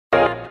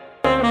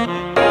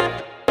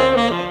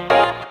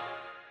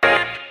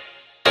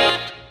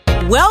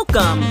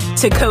Welcome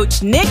to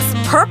Coach Nick's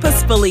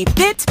Purposefully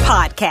Fit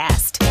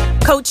podcast.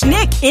 Coach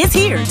Nick is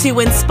here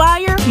to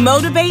inspire,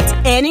 motivate,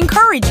 and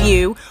encourage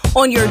you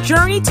on your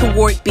journey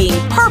toward being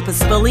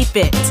purposefully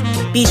fit.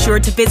 Be sure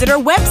to visit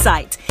our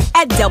website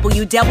at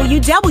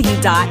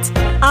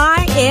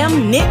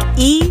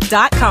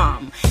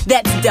www.iamnicke.com.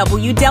 That's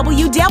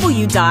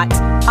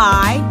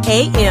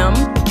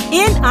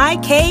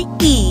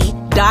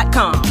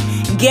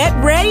www.iamnicke.com.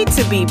 Get ready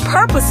to be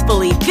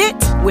purposefully fit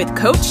with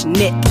Coach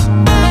Nick.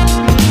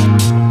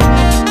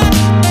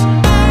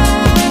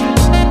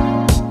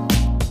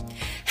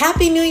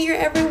 Happy New Year,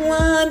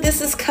 everyone.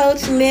 This is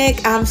Coach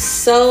Nick. I'm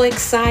so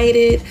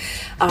excited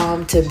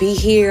to be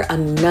here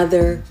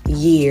another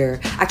year.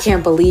 I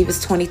can't believe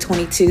it's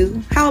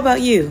 2022. How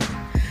about you?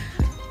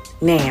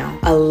 Now,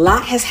 a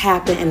lot has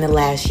happened in the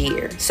last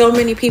year. So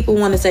many people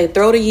want to say,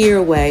 throw the year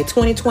away.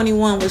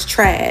 2021 was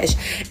trash.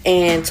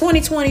 And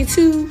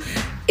 2022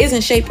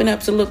 isn't shaping up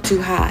to look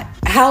too hot.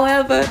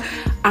 However,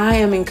 I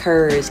am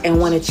encouraged and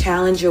want to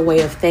challenge your way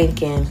of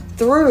thinking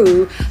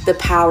through the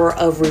power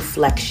of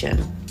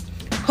reflection.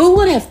 Who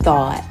would have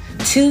thought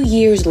 2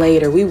 years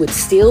later we would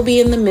still be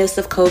in the midst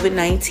of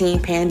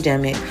COVID-19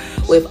 pandemic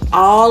with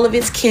all of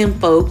its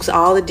kinfolks,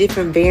 all the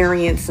different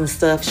variants and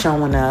stuff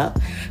showing up.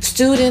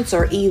 Students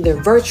are either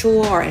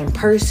virtual or in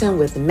person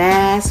with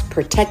masks,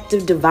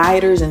 protective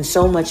dividers, and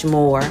so much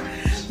more.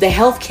 The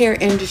healthcare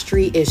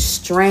industry is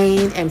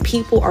strained and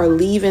people are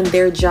leaving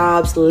their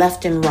jobs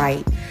left and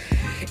right.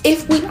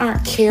 If we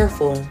aren't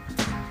careful,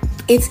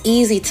 it's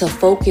easy to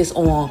focus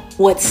on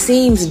what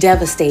seems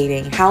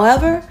devastating.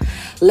 However,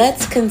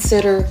 let's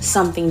consider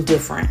something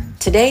different.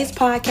 Today's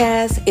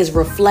podcast is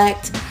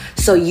Reflect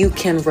so you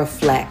can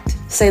reflect.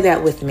 Say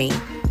that with me.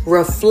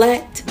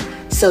 Reflect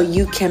so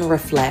you can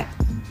reflect.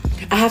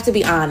 I have to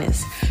be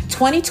honest.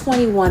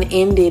 2021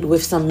 ended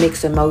with some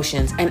mixed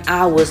emotions, and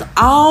I was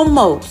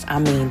almost,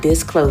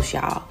 this close,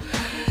 y'all,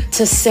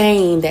 to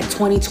saying that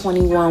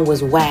 2021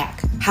 was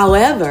whack.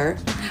 However,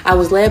 I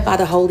was led by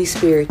the Holy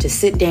Spirit to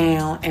sit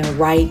down and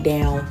write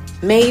down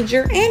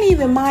major and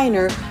even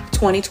minor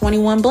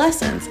 2021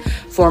 blessings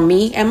for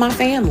me and my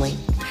family.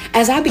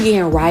 As I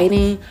began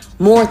writing,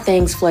 more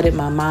things flooded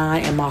my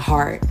mind and my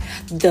heart.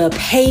 The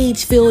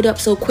page filled up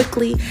so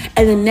quickly,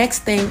 and the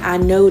next thing I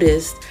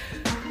noticed,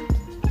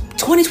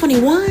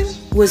 2021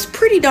 was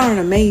pretty darn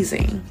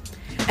amazing.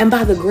 And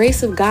by the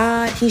grace of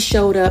God, He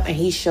showed up and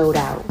He showed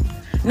out.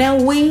 Now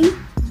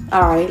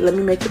let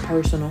me make it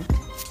personal.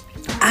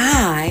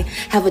 I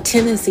have a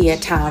tendency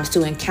at times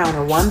to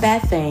encounter one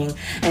bad thing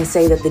and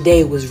say that the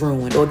day was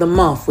ruined, or the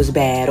month was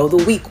bad, or the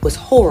week was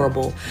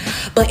horrible.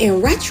 But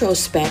in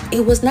retrospect,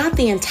 it was not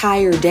the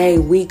entire day,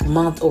 week,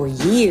 month, or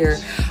year,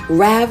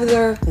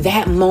 rather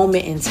that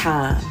moment in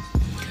time.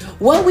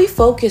 What we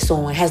focus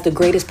on has the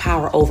greatest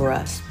power over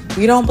us.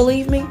 You don't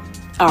believe me?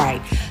 All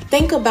right,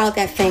 think about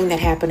that thing that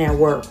happened at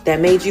work that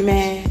made you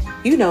mad.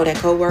 You know, that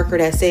coworker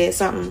that said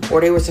something,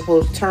 or they were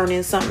supposed to turn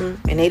in something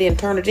and they didn't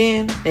turn it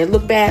in. They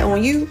look bad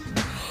on you.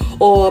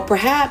 Or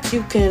perhaps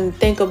you can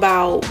think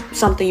about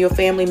something your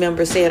family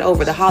member said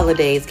over the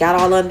holidays, got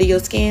all under your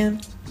skin.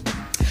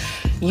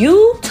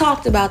 You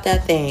talked about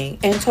that thing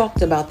and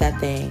talked about that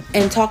thing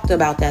and talked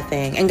about that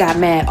thing and got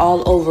mad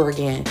all over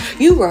again.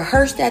 You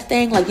rehearsed that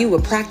thing like you were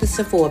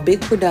practicing for a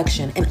big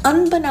production, and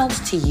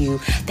unbeknownst to you,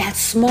 that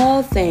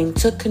small thing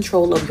took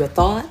control of your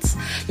thoughts,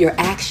 your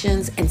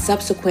actions, and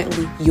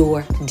subsequently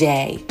your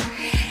day.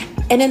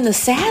 And in the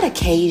sad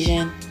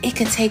occasion, it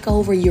can take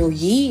over your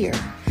year.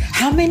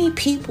 How many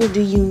people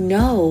do you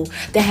know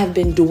that have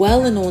been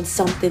dwelling on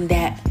something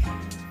that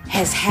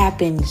has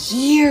happened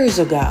years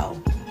ago?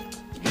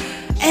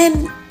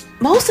 And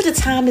most of the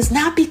time, it's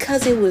not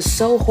because it was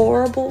so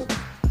horrible.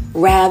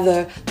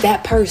 Rather,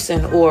 that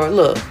person, or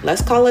look,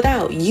 let's call it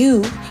out,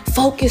 you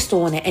focused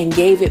on it and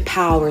gave it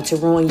power to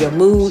ruin your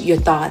mood, your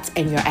thoughts,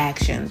 and your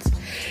actions.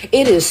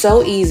 It is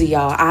so easy,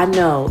 y'all. I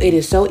know it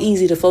is so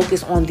easy to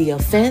focus on the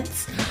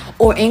offense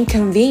or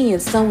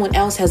inconvenience someone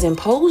else has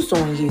imposed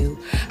on you.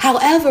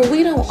 However,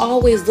 we don't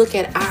always look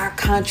at our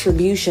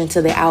contribution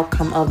to the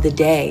outcome of the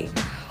day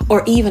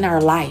or even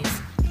our life.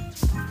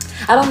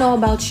 I don't know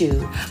about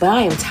you, but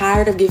I am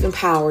tired of giving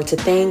power to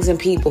things and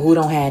people who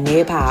don't have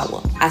near power.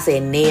 I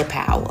said near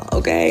power,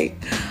 okay?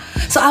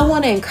 So I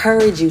want to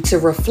encourage you to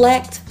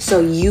reflect so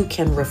you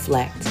can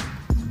reflect.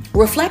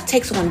 Reflect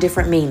takes on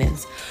different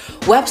meanings.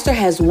 Webster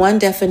has one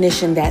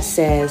definition that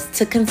says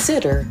to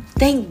consider,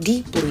 think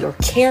deeply or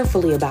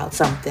carefully about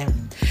something.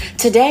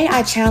 Today,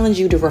 I challenge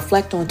you to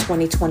reflect on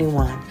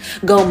 2021.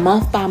 Go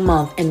month by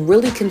month and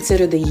really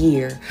consider the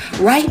year.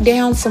 Write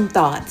down some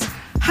thoughts.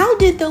 How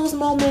did those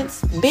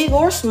moments, big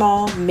or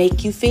small,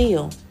 make you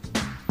feel?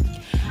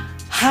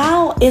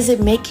 How is it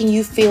making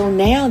you feel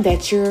now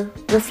that you're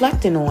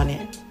reflecting on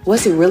it?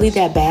 Was it really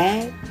that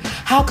bad?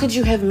 How could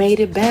you have made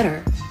it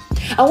better?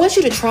 I want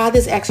you to try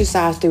this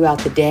exercise throughout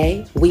the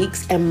day,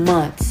 weeks, and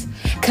months.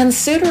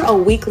 Consider a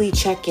weekly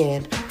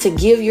check-in to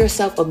give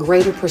yourself a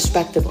greater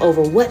perspective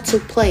over what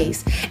took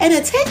place and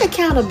to take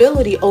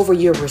accountability over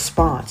your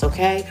response,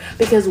 okay?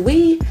 Because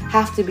we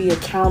have to be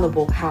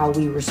accountable how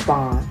we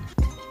respond.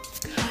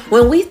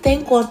 When we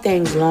think on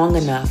things long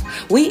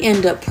enough, we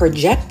end up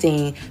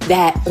projecting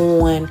that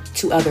on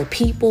to other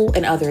people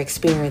and other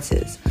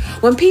experiences.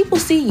 When people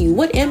see you,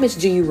 what image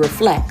do you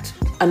reflect?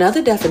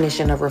 Another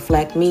definition of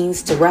reflect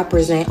means to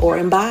represent or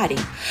embody.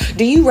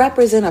 Do you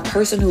represent a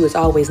person who is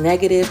always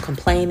negative,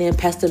 complaining,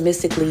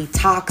 pessimistically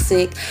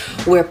toxic,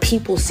 where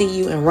people see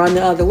you and run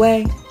the other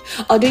way?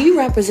 Or do you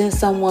represent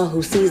someone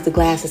who sees the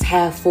glass as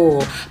half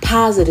full,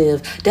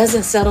 positive,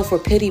 doesn't settle for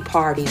pity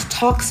parties,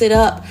 talks it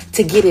up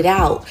to get it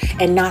out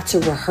and not to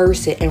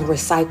rehearse it and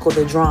recycle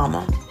the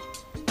drama?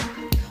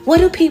 What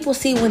do people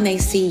see when they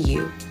see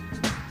you?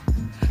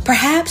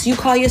 Perhaps you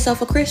call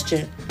yourself a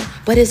Christian,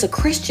 but is a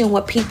Christian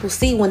what people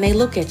see when they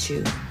look at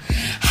you?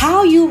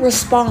 How you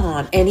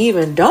respond and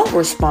even don't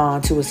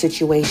respond to a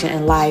situation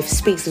in life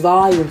speaks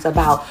volumes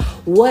about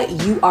what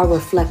you are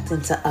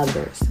reflecting to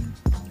others.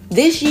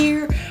 This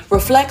year,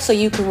 reflect so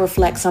you can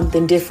reflect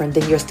something different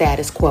than your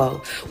status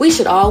quo. We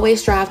should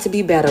always strive to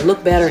be better,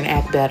 look better, and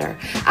act better.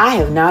 I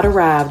have not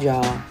arrived,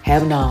 y'all.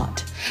 Have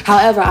not.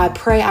 However, I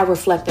pray I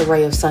reflect a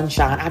ray of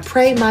sunshine. I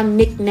pray my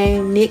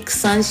nickname, Nick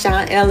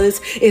Sunshine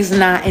Ellis, is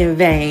not in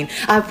vain.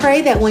 I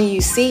pray that when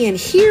you see and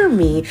hear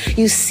me,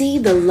 you see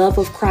the love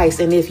of Christ.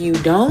 And if you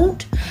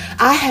don't,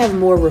 I have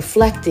more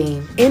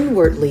reflecting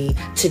inwardly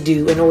to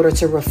do in order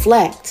to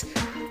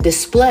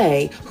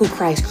display who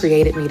Christ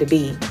created me to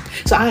be.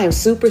 So I am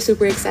super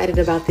excited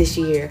about this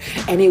year.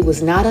 And it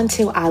was not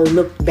until I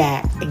looked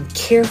back and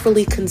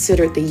carefully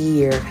considered the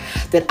year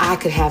that I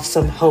could have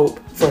some hope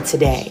for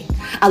today.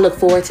 I look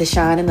forward to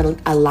shining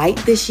a light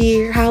this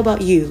year. How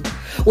about you?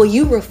 Will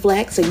you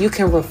reflect so you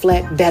can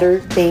reflect better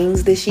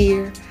things this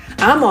year?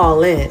 I'm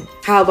all in.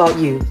 How about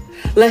you?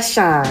 Let's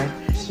shine.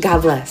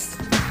 God bless.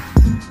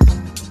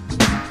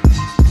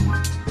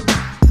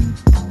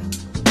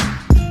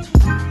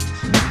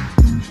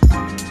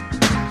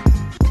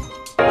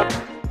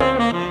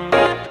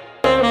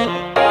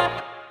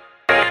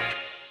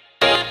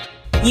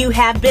 You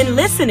have been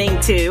listening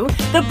to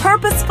the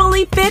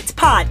Purposefully Fit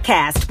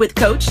podcast with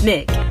Coach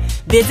Nick.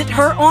 Visit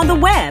her on the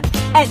web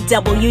at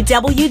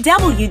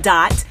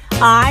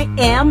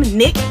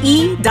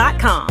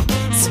www.IamNickE.com.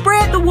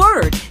 Spread the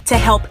word to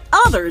help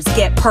others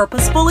get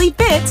purposefully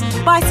fit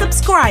by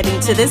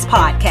subscribing to this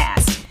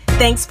podcast.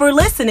 Thanks for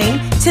listening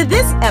to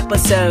this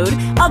episode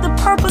of the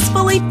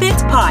Purposefully Fit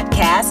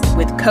podcast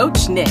with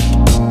Coach Nick.